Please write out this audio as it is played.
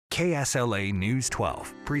KSLA News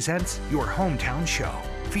 12 presents your hometown show,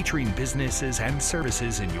 featuring businesses and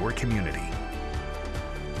services in your community.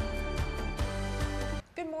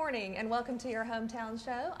 Good morning and welcome to your hometown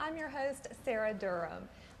show. I'm your host, Sarah Durham.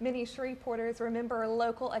 Many Shreveporters remember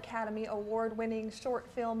local Academy Award-winning short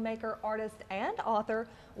film maker, artist, and author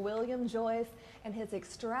William Joyce and his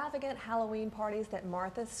extravagant Halloween parties that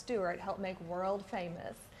Martha Stewart helped make world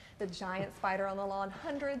famous. The giant spider on the lawn,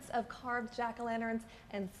 hundreds of carved jack-o'-lanterns,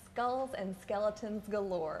 and skulls and skeletons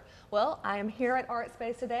galore. Well, I am here at Art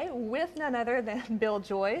Space today with none other than Bill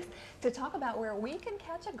Joyce to talk about where we can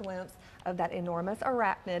catch a glimpse of that enormous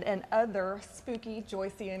arachnid and other spooky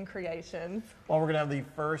Joycean creations. Well, we're going to have the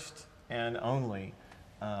first and only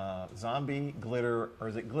zombie glitter, or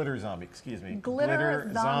is it glitter zombie, excuse me.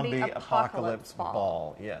 Glitter zombie apocalypse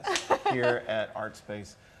ball. Yes, here at Art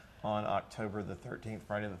Space on October the 13th,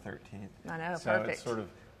 Friday the 13th. I know, so perfect. It's sort of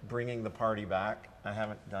bringing the party back. I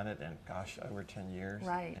haven't done it in, gosh, over 10 years.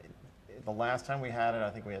 Right. The last time we had it,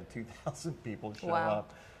 I think we had 2,000 people show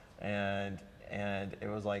up. And it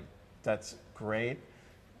was like, that's great,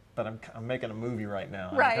 but I'm making a movie right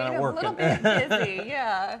now. Right, I'm a little bit busy,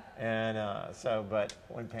 yeah. And but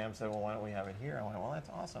when Pam said, well, why don't we have it here? I went, well, that's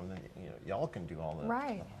awesome. Then y'all can do all the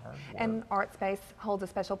hard work. And Art Space holds a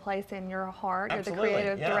special place in your heart. Absolutely. You're the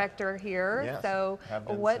creative director here. Yes. So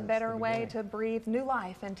what better way to breathe new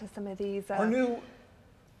life into some of these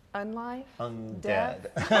undead.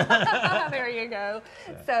 There you go.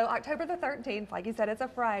 Yeah. So October the 13th, like you said, it's a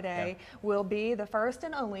Friday, will be the first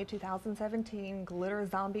and only 2017 Glitter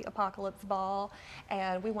Zombie Apocalypse Ball.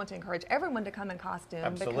 And we want to encourage everyone to come in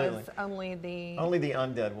costume because only the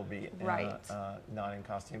undead will be not in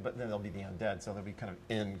costume, but then they'll be the undead, so they'll be kind of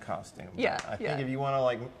in costume. Yeah. I think if you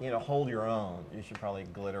want to hold your own, you should probably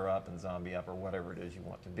glitter up and zombie up or whatever it is you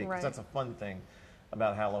want to be. Because that's a fun thing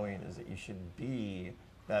about Halloween, is that you should be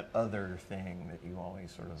that other thing that you always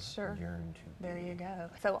sort of yearn to be. There you go.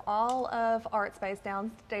 So all of Art Space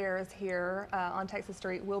downstairs here on Texas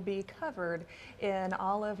Street will be covered in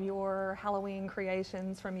all of your Halloween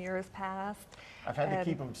creations from years past. I've had to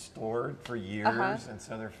keep them stored for years, and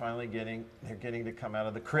so they're finally getting to come out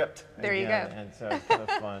of the crypt. There again. You go. And so it's kind of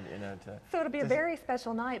fun, So it'll be a very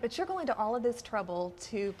special night, but you're going to all of this trouble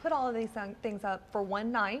to put all of these things up for one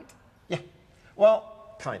night. Yeah.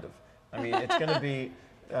 Well, kind of. I mean, it's going to be.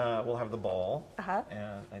 We'll have the ball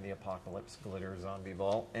and the apocalypse glitter zombie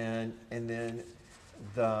ball, and then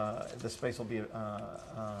the space will be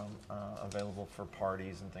available for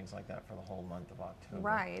parties and things like that for the whole month of October.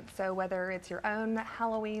 Right. So whether it's your own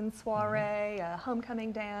Halloween soiree, a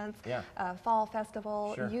homecoming dance, a fall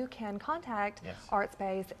festival, you can contact Art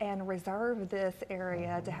Space and reserve this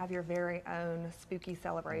area to have your very own spooky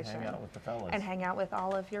celebration. And hang out with the fellas. And hang out with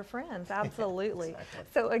all of your friends. Absolutely. Exactly.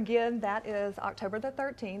 So again, that is October the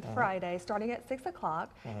 13th, Friday, starting at 6 o'clock.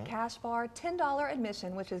 Cash bar, $10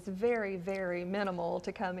 admission, which is very, very minimal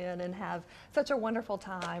to come in and have such a wonderful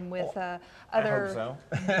time with other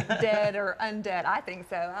dead or undead. I think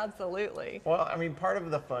so, absolutely. Well, I mean, part of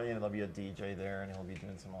the fun, there'll be a DJ there, and he'll be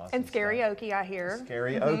doing some awesome and karaoke, stuff. I hear.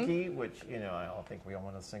 Karaoke, which I think we all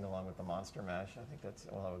want to sing along with the Monster Mash. I think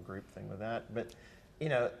we'll have a group thing with that. But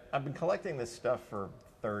I've been collecting this stuff for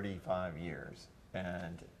 35 years.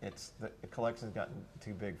 And the collection's gotten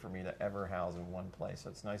too big for me to ever house in one place. So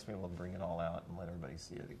it's nice to be able to bring it all out and let everybody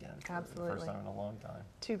see it again. Absolutely. For the first time in a long time.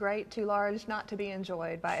 Too great, too large, not to be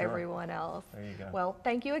enjoyed by everyone else. There you go. Well,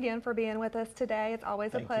 thank you again for being with us today. It's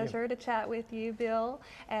always a pleasure to chat with you, Bill.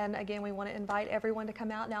 And again, we want to invite everyone to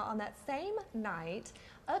come out. Now, on that same night,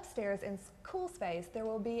 upstairs in Cool Space, there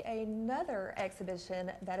will be another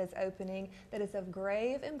exhibition that is opening that is of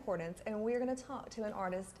grave importance, and we're going to talk to an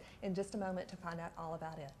artist in just a moment to find out all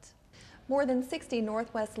about it. More than 60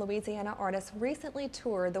 Northwest Louisiana artists recently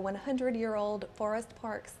toured the 100-year-old Forest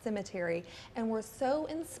Park Cemetery and were so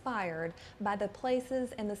inspired by the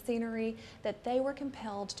places and the scenery that they were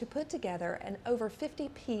compelled to put together an over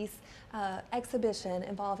 50-piece exhibition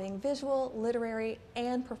involving visual, literary,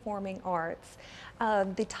 and performing arts.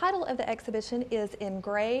 The title of the exhibition is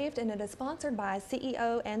InGraved, and it is sponsored by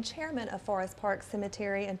CEO and Chairman of Forest Park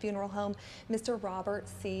Cemetery and Funeral Home, Mr. Robert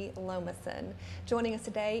C. Lomason. Joining us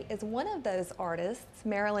today is one of those artists,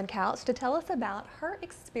 Marilyn Couch, to tell us about her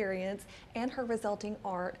experience and her resulting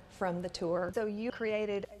art from the tour. So you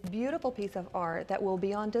created a beautiful piece of art that will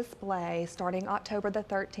be on display starting October the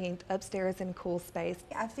 13th upstairs in Cool Space.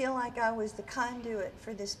 I feel like I was the conduit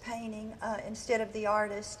for this painting instead of the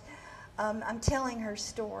artist. I'm telling her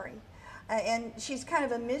story, and she's kind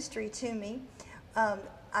of a mystery to me.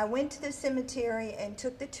 I went to the cemetery and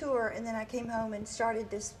took the tour, and then I came home and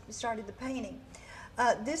started the painting.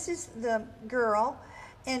 This is the girl,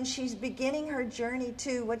 and she's beginning her journey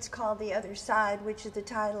to what's called the other side, which is the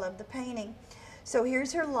title of the painting. So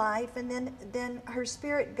here's her life, and then her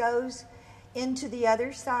spirit goes into the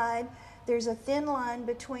other side. There's a thin line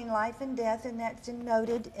between life and death, and that's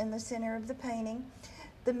noted in the center of the painting.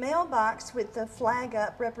 The mailbox with the flag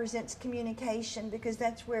up represents communication, because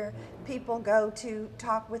that's where people go to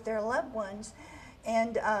talk with their loved ones.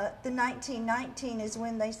 And the 1919 is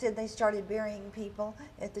when they said they started burying people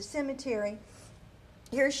at the cemetery.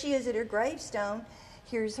 Here she is at her gravestone.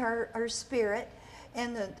 Here's her spirit.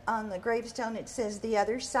 And on the gravestone it says the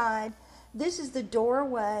other side. This is the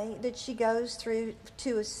doorway that she goes through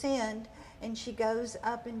to ascend, and she goes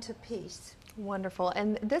up into peace. Wonderful.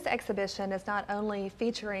 And this exhibition is not only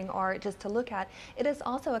featuring art just to look at, it is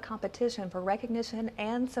also a competition for recognition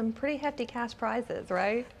and some pretty hefty cash prizes,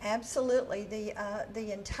 right? Absolutely.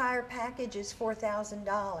 The entire package is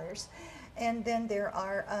 $4,000. And then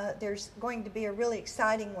there's going to be a really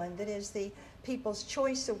exciting one that is the People's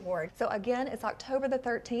Choice Award. So again, it's October the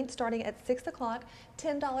 13th, starting at 6 o'clock,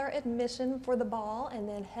 $10 admission for the ball, and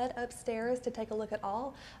then head upstairs to take a look at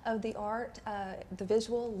all of the art, the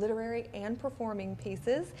visual, literary, and performing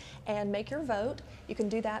pieces, and make your vote. You can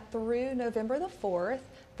do that through November the 4th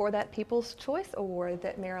for that People's Choice Award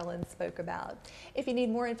that Marilyn spoke about. If you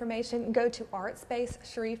need more information, go to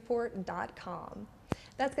artspaceshreveport.com.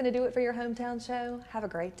 That's going to do it for your hometown show. Have a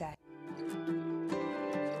great day.